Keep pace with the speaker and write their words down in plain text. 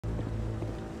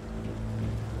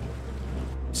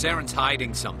Saren's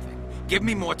hiding something. Give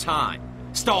me more time.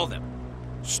 Stall them.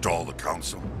 Stall the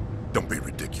Council? Don't be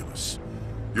ridiculous.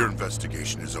 Your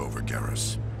investigation is over,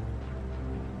 Garrus.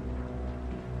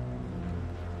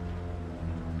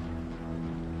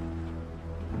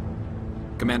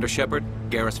 Commander Shepard,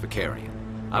 Garrus Vicarian.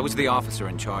 I was the officer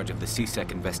in charge of the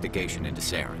C-Sec investigation into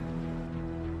Saren.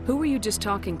 Who were you just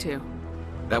talking to?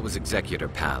 That was Executor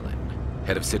Palin,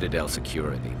 head of Citadel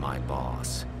Security, my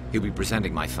boss. He'll be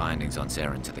presenting my findings on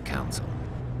Saren to the Council.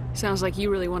 Sounds like you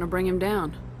really want to bring him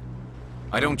down.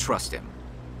 I don't trust him.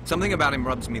 Something about him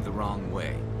rubs me the wrong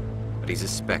way. But he's a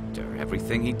Spectre.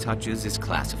 Everything he touches is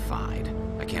classified.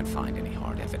 I can't find any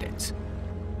hard evidence.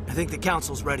 I think the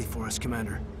Council's ready for us,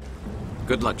 Commander.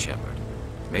 Good luck, Shepard.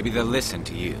 Maybe they'll listen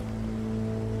to you.